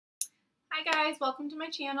Hi guys, welcome to my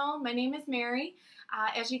channel. My name is Mary.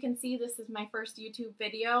 As you can see, this is my first YouTube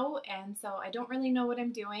video, and so I don't really know what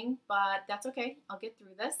I'm doing, but that's okay. I'll get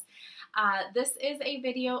through this. This is a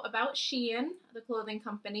video about SHEIN, the clothing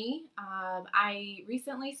company. I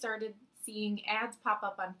recently started seeing ads pop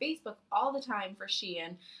up on Facebook all the time for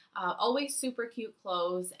SHEIN, always super cute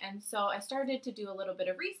clothes, and so I started to do a little bit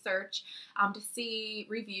of research to see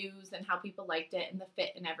reviews and how people liked it and the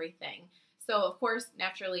fit and everything. So, of course,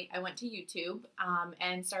 naturally, I went to YouTube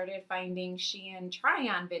and started finding SHEIN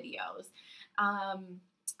try-on videos.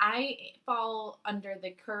 I fall under the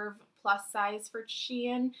curve plus size for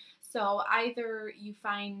SHEIN, so either you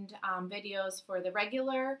find videos for the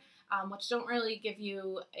regular, which don't really give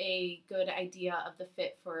you a good idea of the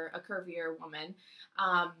fit for a curvier woman,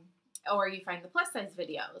 or you find the plus size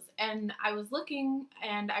videos. And I was looking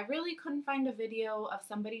and I really couldn't find a video of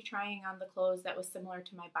somebody trying on the clothes that was similar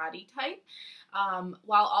to my body type.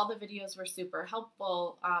 While all the videos were super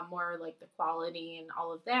helpful, more like the quality and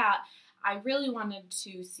all of that, I really wanted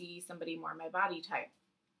to see somebody more my body type.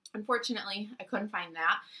 Unfortunately, I couldn't find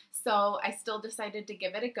that, so I still decided to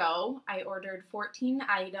give it a go. I ordered 14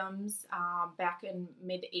 items back in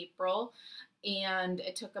mid-April, and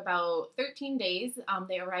it took about 13 days.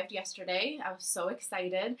 They arrived yesterday. I was so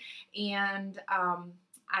excited, and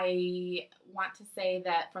I want to say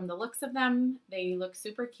that from the looks of them, they look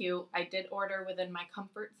super cute. I did order within my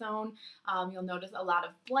comfort zone. You'll notice a lot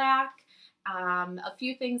of black. A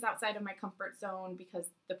few things outside of my comfort zone because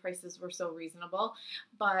the prices were so reasonable,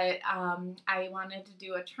 but I wanted to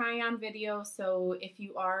do a try-on video, so if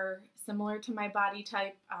you are similar to my body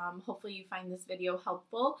type, hopefully you find this video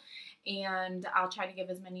helpful, and I'll try to give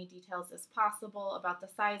as many details as possible about the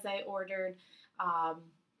size I ordered,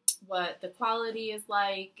 what the quality is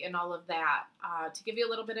like, and all of that. To give you a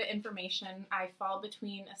little bit of information, I fall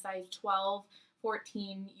between a size 12,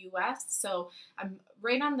 14 US, so I'm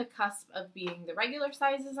right on the cusp of being the regular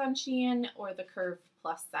sizes on SHEIN or the curve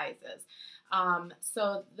plus sizes.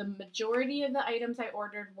 So the majority of the items I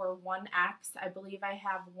ordered were 1X. I believe I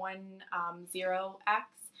have 0X,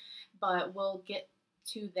 but we'll get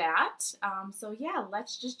to that. So yeah,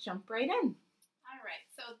 let's just jump right in. All right,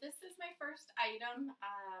 so this is my first item.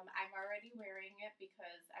 I'm already wearing it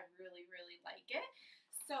because I really, really like it.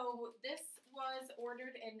 So this was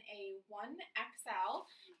ordered in a 1XL,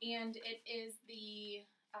 and it is the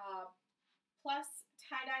plus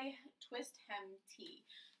tie-dye twist hem tee.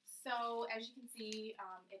 So as you can see,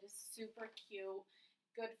 it is super cute,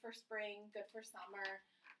 good for spring, good for summer.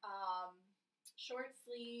 Short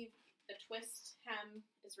sleeve, the twist hem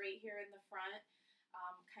is right here in the front,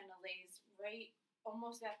 kind of lays right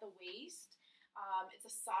almost at the waist. It's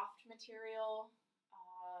a soft material.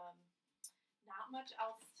 Not much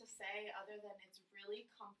else to say other than it's really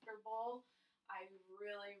comfortable. I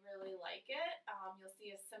really, really like it. You'll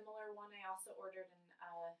see a similar one I also ordered in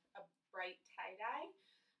a bright tie-dye.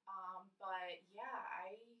 But yeah,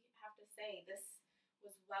 I have to say this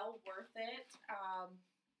was well worth it.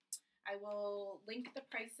 I will link the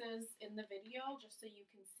prices in the video just so you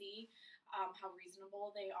can see how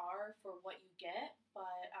reasonable they are for what you get.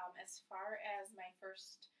 But as far as my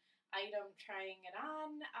first item trying it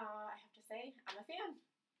on, I have to say I'm a fan.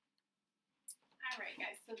 Alright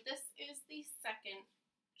guys, so this is the second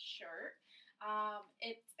shirt.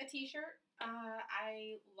 It's a t-shirt.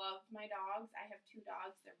 I love my dogs. I have two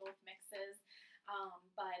dogs. They're both mixes.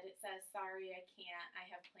 But it says, sorry, I can't. I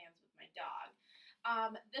have plans with my dog.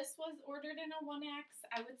 This was ordered in a 1X.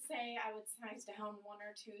 I would say I would size down 1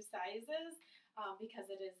 or 2 sizes because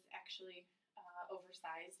it is actually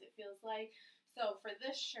oversized, it feels like. So for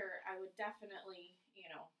this shirt, I would definitely,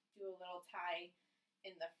 do a little tie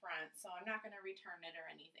in the front. So I'm not going to return it or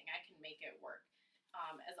anything. I can make it work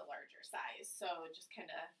as a larger size. So just kind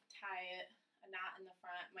of tie it, a knot in the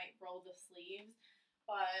front, might roll the sleeves.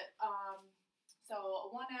 But, so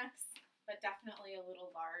a 1X, but definitely a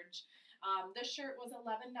little large. This shirt was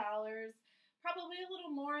 $11, probably a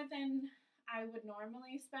little more than I would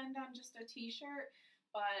normally spend on just a t-shirt.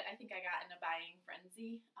 But I think I got in a buying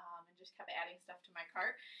frenzy and just kept adding stuff to my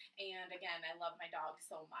cart. And again, I love my dog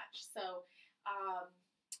so much. So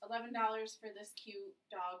 $11 for this cute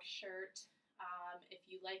dog shirt. If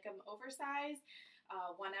you like them oversized,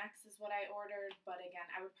 1X is what I ordered. But again,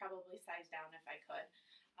 I would probably size down if I could,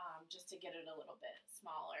 just to get it a little bit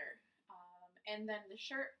smaller. And then the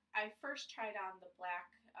shirt, I first tried on the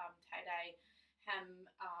black tie-dye hem.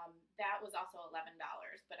 That was also $11,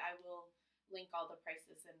 but I will link all the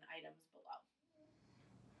prices and items below.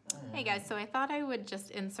 Hey guys, so I thought I would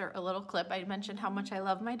just insert a little clip. I mentioned how much I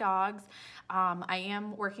love my dogs. I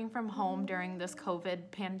am working from home during this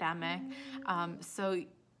COVID pandemic, so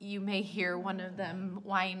you may hear one of them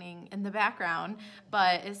whining in the background,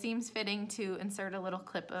 but it seems fitting to insert a little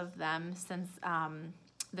clip of them since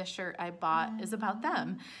the shirt I bought is about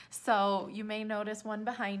them. So you may notice one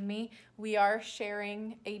behind me. We are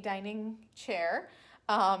sharing a dining chair.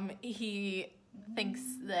 He thinks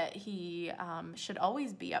that he should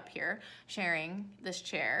always be up here sharing this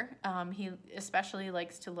chair. He especially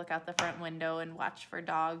likes to look out the front window and watch for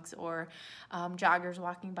dogs or joggers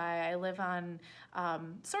walking by. I live on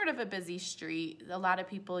sort of a busy street. A lot of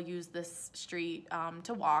people use this street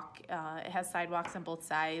to walk. It has sidewalks on both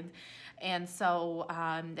sides, and so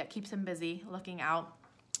that keeps him busy looking out.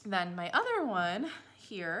 Then my other one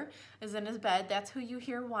here is in his bed. That's who you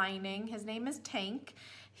hear whining. His name is Tank.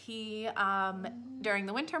 He, during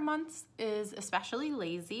the winter months, is especially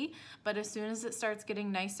lazy, but as soon as it starts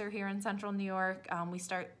getting nicer here in central New York, we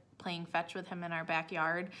start playing fetch with him in our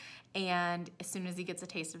backyard, and as soon as he gets a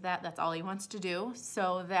taste of that, that's all he wants to do.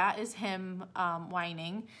 So that is him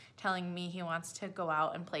whining, telling me he wants to go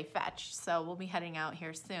out and play fetch. So we'll be heading out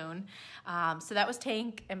here soon. So that was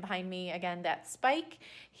Tank, and behind me, again, that's Spike.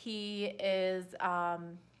 He is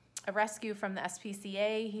a rescue from the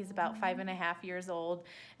SPCA. He's about 5.5 years old.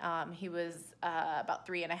 He was about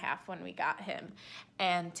 3.5 when we got him.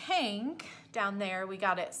 And Tank, down there, we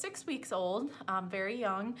got at 6 weeks old, very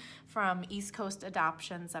young, from East Coast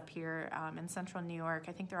Adoptions up here in central New York.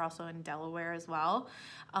 I think they're also in Delaware as well.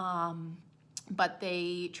 But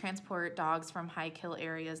they transport dogs from high kill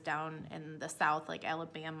areas down in the south, like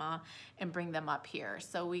Alabama, and bring them up here.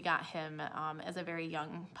 So we got him as a very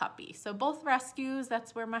young puppy. So both rescues,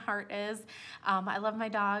 that's where my heart is. I love my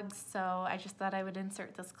dogs, so I just thought I would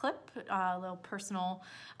insert this clip, a little personal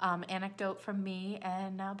anecdote from me,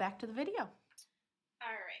 and now back to the video.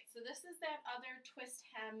 All right, so this is that other twist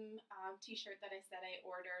hem t-shirt that I said I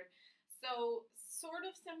ordered. So sort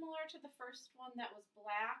of similar to the first one that was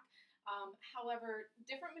black. However,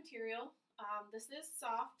 different material. This is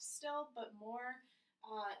soft still, but more,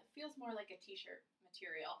 feels more like a t-shirt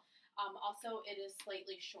material. Also, it is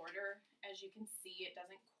slightly shorter. As you can see, it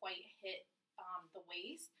doesn't quite hit the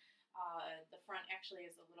waist. The front actually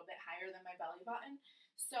is a little bit higher than my belly button.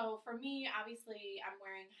 So for me, obviously, I'm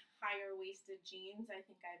wearing higher waisted jeans. I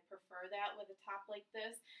think I prefer that with a top like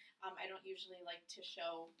this. I don't usually like to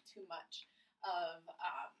show too much of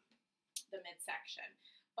the midsection.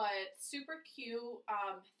 But super cute,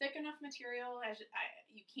 thick enough material, as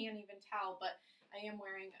you can't even tell, but I am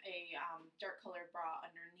wearing a dark colored bra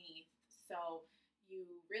underneath, so you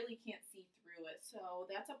really can't see through it, so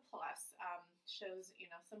that's a plus. Shows, you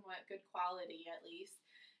know, somewhat good quality at least.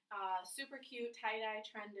 Super cute. Tie-dye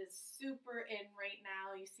trend is super in right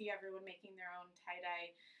now. You see everyone making their own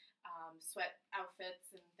tie-dye sweat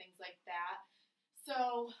outfits and things like that.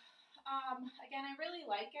 So again, I really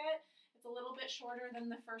like it. It's a little bit shorter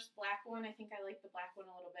than the first black one. I think I like the black one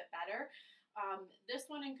a little bit better. This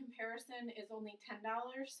one in comparison is only $10,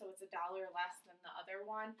 so it's $1 less than the other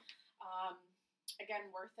one.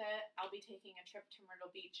 Again, worth it. I'll be taking a trip to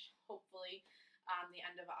Myrtle Beach, hopefully, the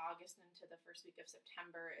end of August into the first week of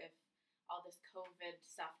September if all this COVID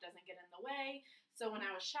stuff doesn't get in the way. So when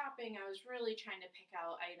I was shopping, I was really trying to pick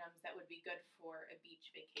out items that would be good for a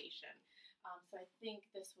beach vacation. So I think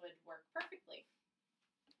this would work perfectly.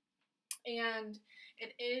 And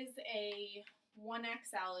it is a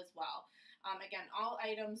 1XL as well. Again, all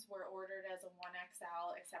items were ordered as a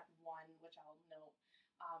 1XL except one, which I'll note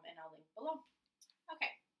and I'll link below.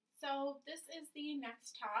 Okay, so this is the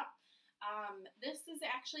next top. This is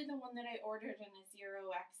actually the one that I ordered in a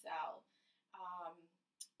 0XL.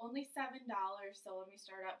 Only $7, so let me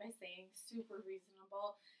start out by saying super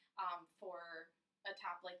reasonable for a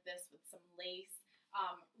top like this with some lace.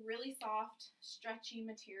 Really soft, stretchy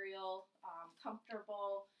material,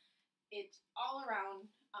 comfortable. It's all around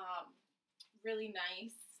really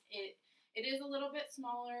nice. It is a little bit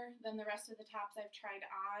smaller than the rest of the tops I've tried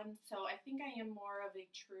on, so I think I am more of a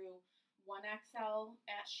true 1XL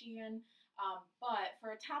at SHEIN. But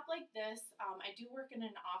for a top like this, I do work in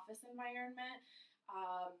an office environment,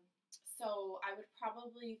 so I would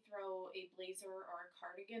probably throw a blazer or a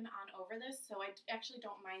cardigan on over this, so I actually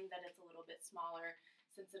don't mind that it's a little bit smaller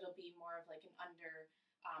since it'll be more of like an under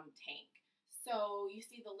tank. So you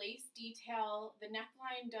see the lace detail. The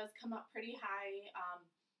neckline does come up pretty high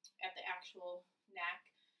at the actual neck.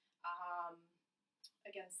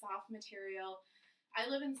 Again, soft material. I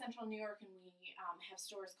live in central New York and we have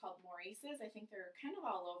stores called Maurice's. I think they're kind of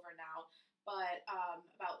all over now, but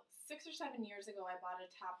about 6 or 7 years ago I bought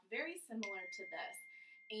a top very similar to this,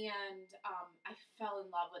 and I fell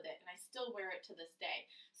in love with it, and I still wear it to this day.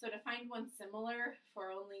 So to find one similar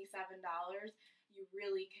for only $7 you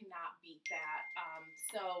really cannot beat that.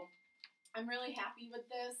 So I'm really happy with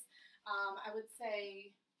this. I would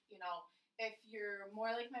say, you know, if you're more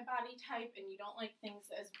like my body type and you don't like things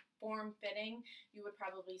as form-fitting, you would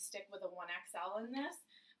probably stick with a 1XL in this.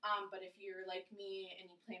 But if you're like me and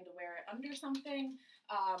you plan to wear it under something,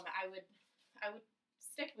 I would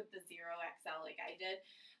stick with the 0XL like I did.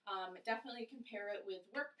 Definitely compare it with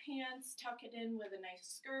work pants, tuck it in with a nice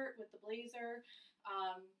skirt with the blazer.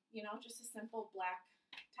 You know, just a simple black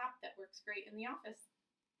top that works great in the office.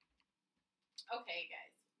 Okay,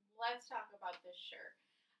 guys, let's talk about this shirt.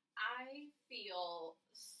 I feel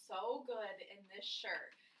so good in this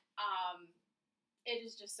shirt. It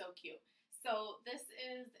is just so cute. So this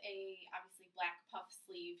is a obviously black puff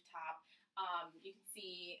sleeve top. You can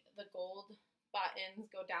see the gold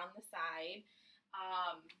buttons go down the side.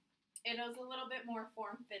 It is a little bit more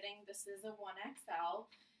form-fitting. This is a 1XL.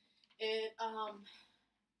 It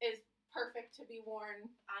is perfect to be worn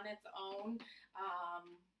on its own.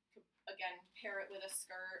 Again, pair it with a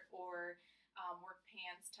skirt or work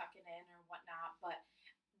pants, tuck it in or whatnot. But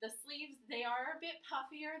the sleeves, they are a bit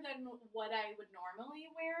puffier than what I would normally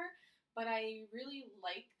wear. But I really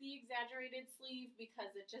like the exaggerated sleeve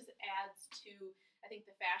because it just adds to, I think,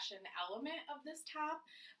 the fashion element of this top.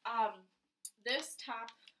 This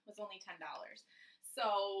top was only $10.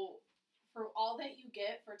 So for all that you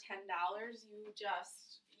get for $10,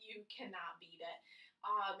 you cannot beat it.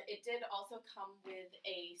 It did also come with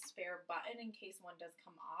a spare button in case one does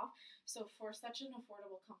come off. So for such an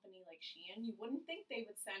affordable company like SHEIN, you wouldn't think they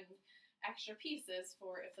would send extra pieces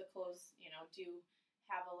for if the clothes, you know, do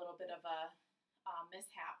have a little bit of a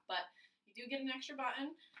mishap. But you do get an extra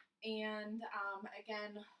button. And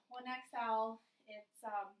again, 1XL, it's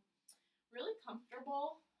really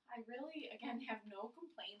comfortable. I really, again, have no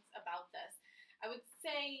complaints about this. I would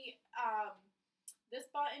say this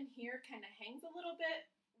button here kind of hangs a little bit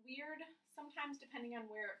weird sometimes depending on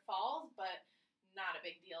where it falls, but not a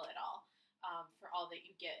big deal at all for all that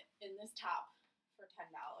you get in this top for $10.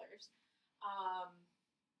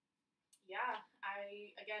 Yeah,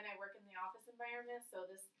 I work in the office environment, so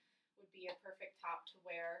this would be a perfect top to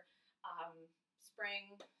wear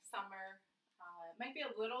spring, summer. It might be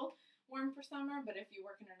a little warm for summer, but if you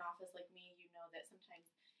work in an office like me, you know that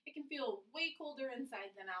sometimes it can feel way colder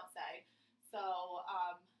inside than outside. So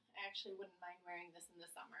I actually wouldn't mind wearing this in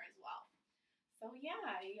the summer as well. So yeah,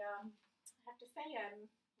 I have to say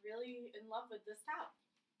I'm really in love with this top.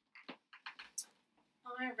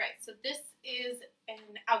 Alright, so this is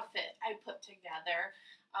an outfit I put together.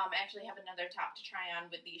 I actually have another top to try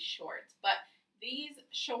on with these shorts, but these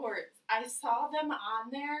shorts, I saw them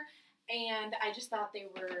on there and I just thought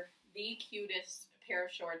they were the cutest pair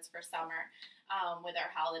of shorts for summer with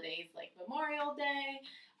our holidays like Memorial Day,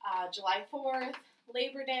 July 4th,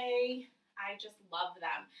 Labor Day. I just love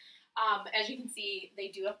them. As you can see, they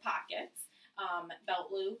do have pockets,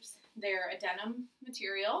 belt loops. They're a denim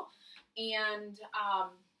material and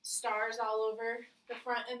stars all over the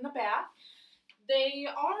front and the back. They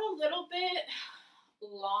are a little bit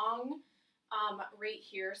long right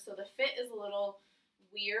here, so the fit is a little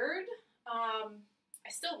weird. I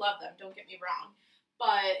still love them, don't get me wrong,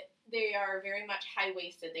 but they are very much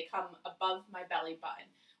high-waisted. They come above my belly button,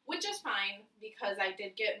 which is fine because I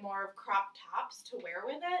did get more of crop tops to wear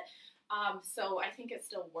with it, so I think it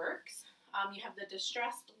still works. You have the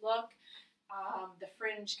distressed look, the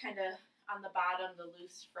fringe kind of on the bottom, the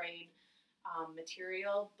loose frayed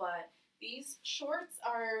material, but these shorts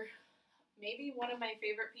are maybe one of my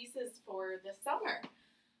favorite pieces for this summer.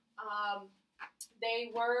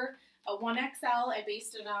 They were a 1XL. I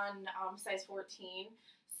based it on size 14,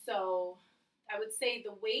 so I would say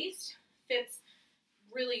the waist fits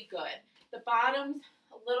really good. The bottom's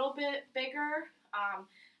a little bit bigger. I'm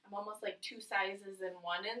almost like 2 sizes in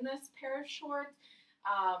one in this pair of shorts,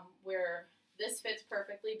 where this fits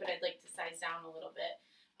perfectly, but I'd like to size down a little bit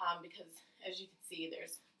because, as you can see,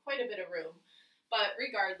 there's quite a bit of room. But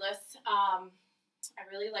regardless, I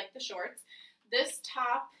really like the shorts. This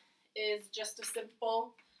top is just a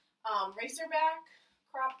simple racerback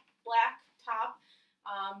crop black top.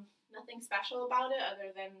 Nothing special about it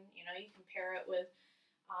other than, you know, you can pair it with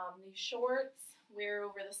these shorts, wear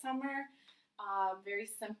over the summer. Very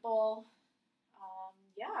simple.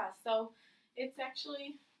 Yeah, so it's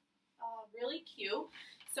actually really cute.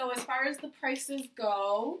 So as far as the prices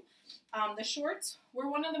go, the shorts were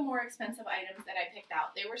one of the more expensive items that I picked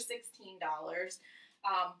out. They were $16,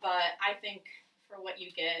 but I think for what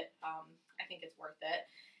you get, I think it's worth it.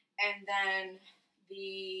 And then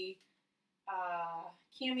the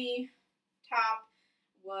cami top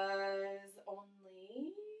was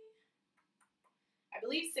only, I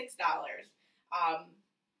believe, $6.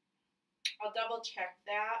 I'll double check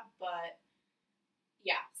that, but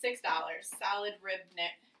yeah, $6. Solid rib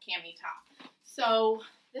knit cami top. So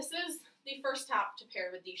this is the first top to pair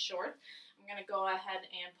with these shorts. I'm going to go ahead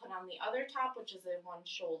and put on the other top, which is a one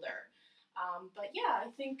shoulder. But yeah, I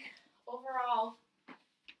think overall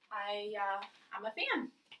I'm a fan.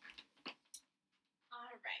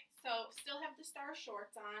 All right, so still have the star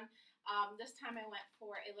shorts on. This time I went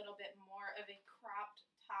for a little bit more of a cropped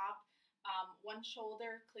top, one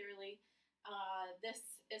shoulder clearly.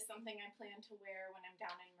 This is something I plan to wear when I'm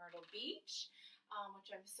down in Myrtle Beach, which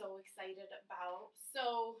I'm so excited about.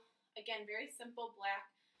 So again, very simple black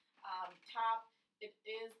top. It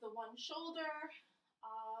is the one shoulder,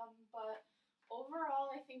 but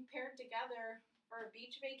overall I think paired together for a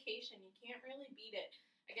beach vacation, you can't really beat it.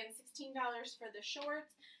 Again, $16 for the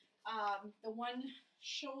shorts. The one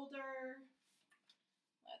shoulder,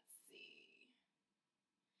 let's see,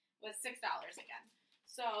 was $6 again.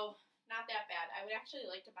 So not that bad. I would actually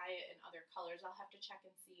like to buy it in other colors. I'll have to check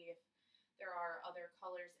and see if there are other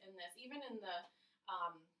colors in this. Even in the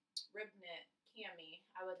rib knit cami,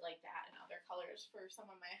 I would like that in other colors for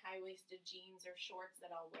some of my high-waisted jeans or shorts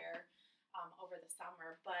that I'll wear over the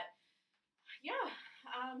summer. But yeah,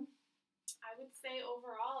 I would say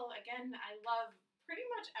overall, again, I love pretty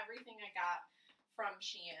much everything I got from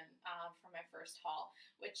SHEIN for my first haul,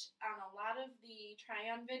 which on a lot of the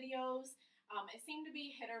try-on videos, it seemed to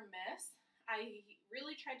be hit or miss. I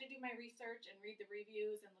really tried to do my research and read the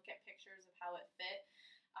reviews and look at pictures of how it fit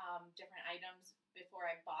different items before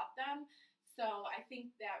I bought them. So I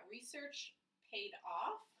think that research paid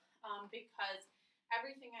off because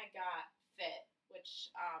everything I got fit,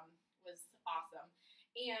 which was awesome.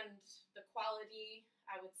 And the quality,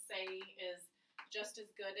 I would say, is just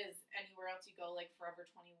as good as anywhere else you go, like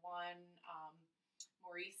Forever 21,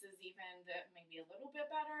 Maurice's even, that may be a little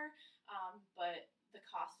bit better, but the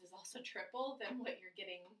cost is also triple than what you're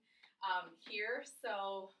getting here.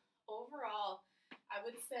 So overall, I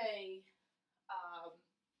would say I'm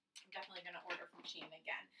definitely going to order from SHEIN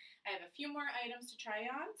again. I have a few more items to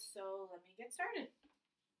try on, so let me get started.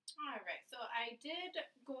 Alright, so I did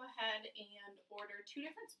go ahead and order 2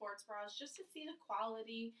 different sports bras just to see the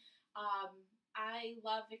quality. I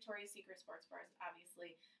love Victoria's Secret sports bras,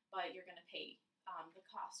 obviously, but you're going to pay the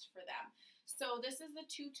cost for them. So this is the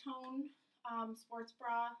two-tone sports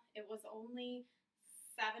bra. It was only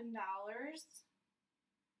 $7.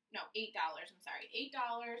 No, $8. I'm sorry, $8.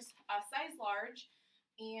 Size large,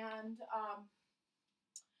 and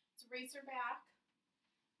it's racer back.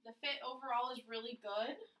 The fit overall is really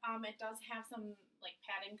good. It does have some like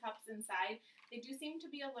padding cups inside. They do seem to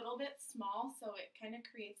be a little bit small, so it kind of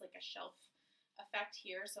creates like a shelf effect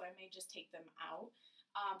here, so I may just take them out.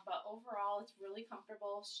 But overall, it's really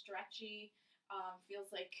comfortable, stretchy, feels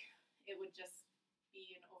like it would just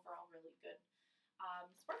be an overall really good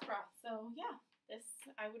sports bra. So yeah, this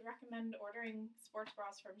I would recommend ordering sports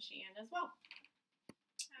bras from SHEIN as well.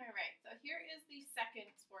 Alright, so here is the second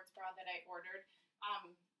sports bra that I ordered.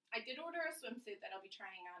 I did order a swimsuit that I'll be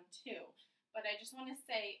trying on too, but I just want to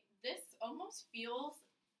say this almost feels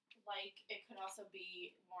like it could also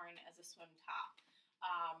be worn as a swim top.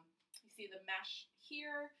 You see the mesh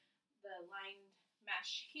here, the lined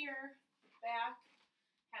mesh here, back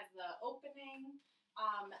has the opening.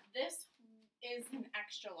 This is an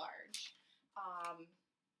extra large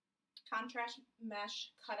contrast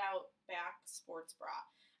mesh cutout back sports bra.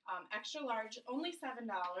 Extra large, only $7.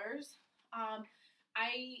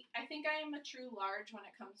 I think I am a true large when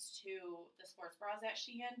it comes to the sports bras at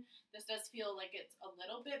SHEIN. This does feel like it's a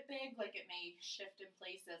little bit big, like it may shift in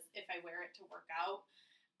places if I wear it to work out,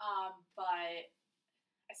 but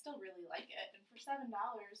I still really like it, and for $7,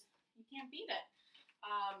 you can't beat it.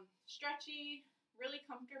 Stretchy, really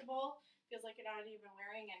comfortable, feels like you're not even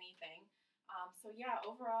wearing anything. So yeah,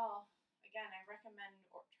 overall, again, I recommend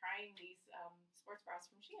trying these sports bras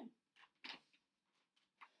from SHEIN.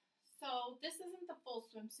 So this isn't the full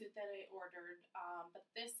swimsuit that I ordered, but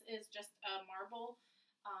this is just a marble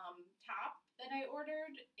top that I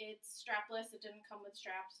ordered. It's strapless. It didn't come with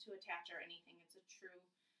straps to attach or anything. It's a true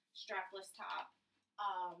strapless top.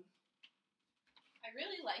 I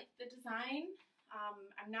really like the design.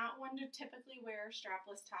 I'm not one to typically wear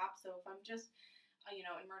strapless tops, so if I'm just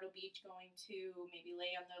in Myrtle Beach going to maybe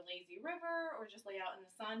lay on the lazy river or just lay out in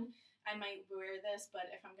the sun, I might wear this, but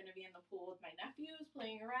if I'm going to be in the pool with my nephews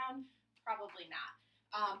playing around, probably not.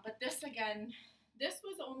 But this, again, this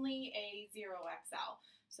was only a 0XL.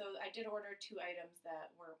 So I did order 2 items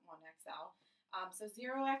that were 1XL. So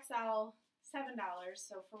 0XL, $7.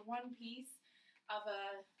 So for one piece of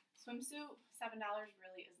a swimsuit, $7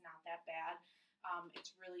 really is not that bad.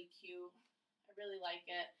 It's really cute. I I really like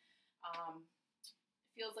it.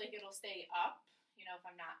 It feels like it'll stay up, you know, if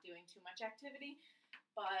I'm not doing too much activity.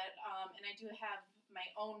 But, and I do have my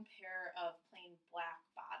own pair of plain black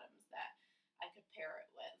bottoms that I could pair it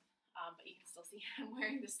with. But you can still see I'm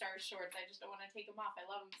wearing the Stars shorts. I just don't want to take them off. I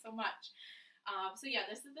love them so much. So yeah,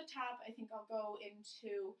 this is the top. I think I'll go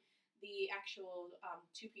into the actual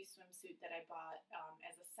two-piece swimsuit that I bought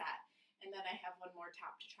as a set. And then I have one more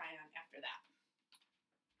top to try on after that.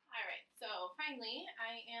 All right, so finally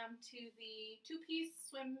I am to the two-piece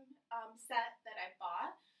swim set that I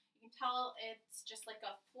bought. You can tell it's just like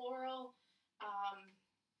a floral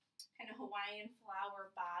kind of Hawaiian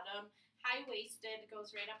flower bottom, high-waisted,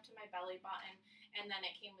 goes right up to my belly button, and then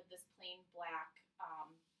it came with this plain black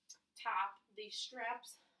top. The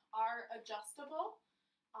straps are adjustable,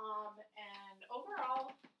 and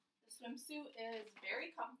overall the swimsuit is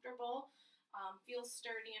very comfortable, feels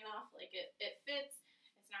sturdy enough, like it fits.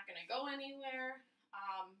 It's not going to go anywhere.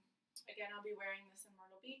 Again, I'll be wearing this in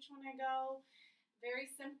Myrtle Beach when I go. Very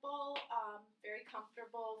simple, very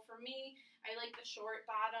comfortable. For me, I like the short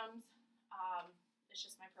bottoms. It's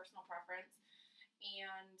just my personal preference.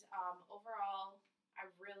 And overall, I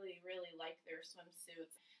really, really like their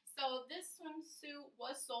swimsuits. So this swimsuit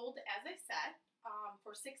was sold as a set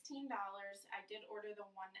for $16. I did order the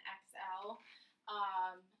 1XL.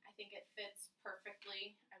 I think it fits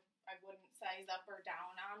perfectly. I wouldn't size up or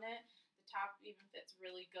down on it. The top even fits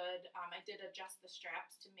really good. I did adjust the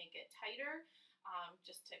straps to make it tighter,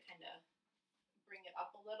 just to kind of bring it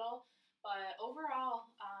up a little. But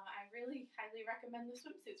overall, I really highly recommend the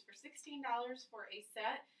swimsuits. For $16 for a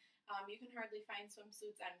set, you can hardly find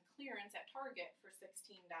swimsuits on clearance at Target for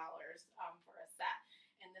 $16 for a set.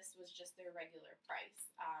 And this was just their regular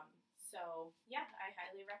price. So yeah, I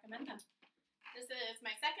highly recommend them. This is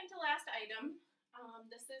my second to last item.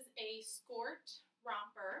 This is a skirt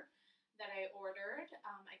romper that I ordered.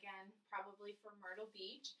 Again, probably for Myrtle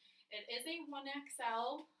Beach. It is a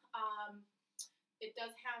 1XL. It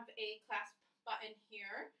does have a clasp button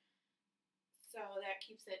here, so that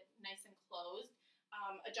keeps it nice and closed.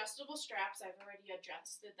 Adjustable straps, I've already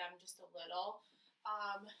adjusted them just a little.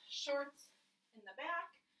 Shorts in the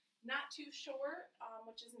back, not too short,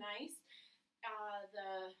 which is nice.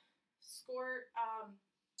 The skirt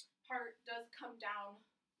part does come down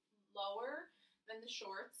lower than the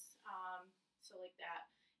shorts, so like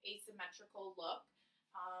that asymmetrical look.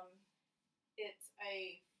 It's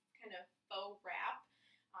a kind of faux wrap.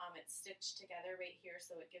 It's stitched together right here,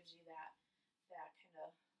 so it gives you that kind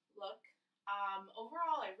of look.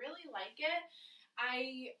 Overall, I really like it.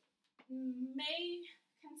 I may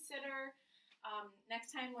consider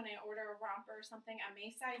next time when I order a romper or something, I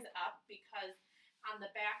may size up, because on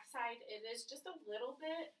the back side it is just a little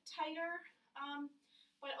bit tighter.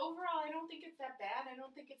 But overall, I don't think it's that bad. I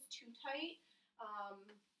don't think it's too tight.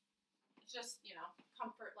 It's just, you know,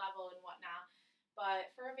 comfort level and whatnot.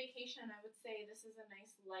 But for a vacation, I would say this is a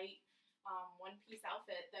nice light one-piece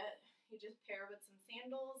outfit that you just pair with some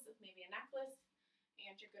sandals, maybe a necklace,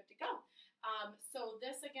 and you're good to go. So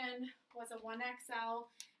this, again, was a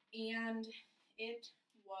 1XL, and it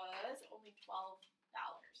was only $12.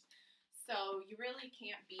 So you really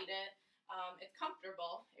can't beat it. It's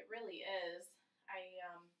comfortable. It really is. I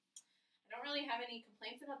don't really have any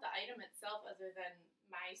complaints about the item itself other than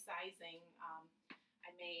my sizing.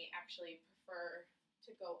 I may actually prefer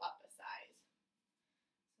to go up a size.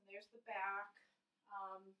 So there's the back.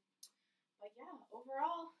 But yeah,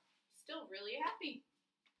 overall, still really happy.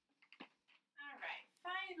 All right,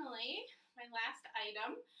 finally, my last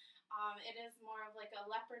item. It is more of like a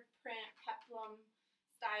leopard print peplum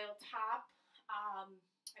style top.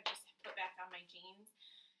 I just put back on my jeans.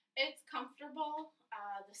 It's comfortable.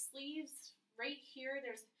 The sleeves right here,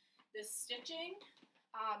 there's this stitching.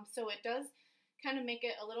 So it does kind of make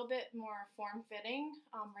it a little bit more form-fitting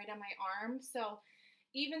right on my arm. So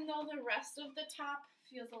even though the rest of the top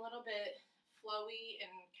feels a little bit flowy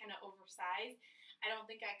and kind of oversized, I don't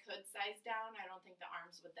think I could size down. I don't think the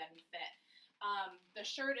arms would then fit. The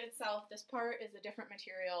shirt itself, this part is a different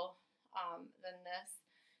material than this.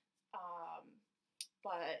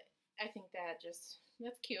 But I think that's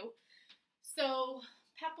cute. So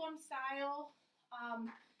peplum style.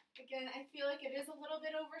 Again, I feel like it is a little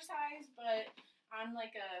bit oversized, but on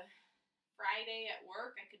like a Friday at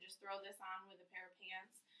work, I could just throw this on with a pair of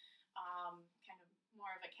pants. Kind of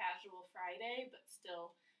more of a casual Friday, but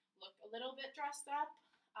still look a little bit dressed up.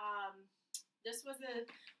 This was a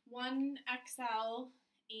 1XL,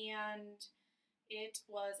 and it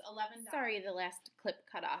was $11. Sorry, the last clip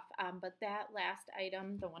cut off, but that last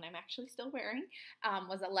item, the one I'm actually still wearing,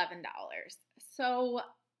 was $11. So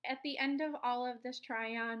at the end of all of this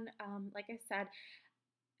try on, like I said,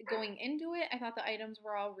 going into it, I thought the items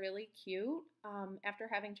were all really cute. After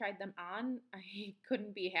having tried them on, I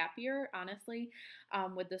couldn't be happier, honestly,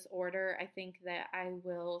 with this order. I think that I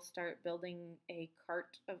will start building a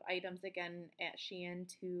cart of items again at Shein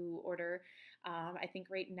to order. I think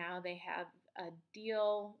right now they have a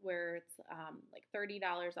deal where it's like $30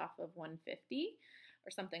 off of 150 or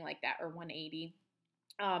something like that, or 180.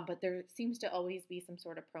 But there seems to always be some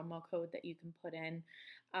sort of promo code that you can put in.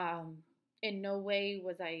 Um, in no way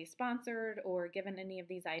was I sponsored or given any of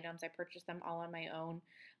these items. I purchased them all on my own.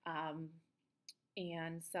 Um,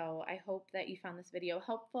 and so I hope that you found this video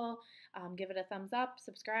helpful. Give it a thumbs up,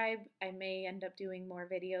 subscribe. I may end up doing more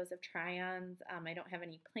videos of try-ons. I don't have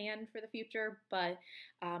any planned for the future, but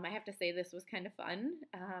I have to say this was kind of fun,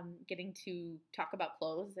 getting to talk about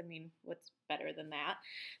clothes. I mean, what's better than that?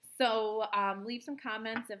 So leave some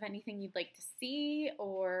comments of anything you'd like to see,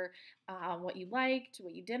 or what you liked,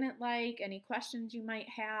 what you didn't like, any questions you might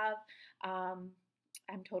have.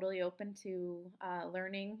 I'm totally open to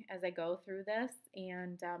learning as I go through this,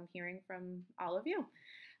 and hearing from all of you.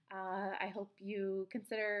 I hope you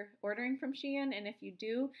consider ordering from Shein, and if you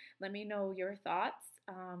do, let me know your thoughts.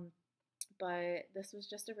 But this was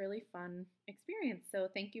just a really fun experience. So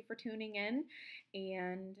thank you for tuning in,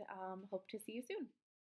 and hope to see you soon.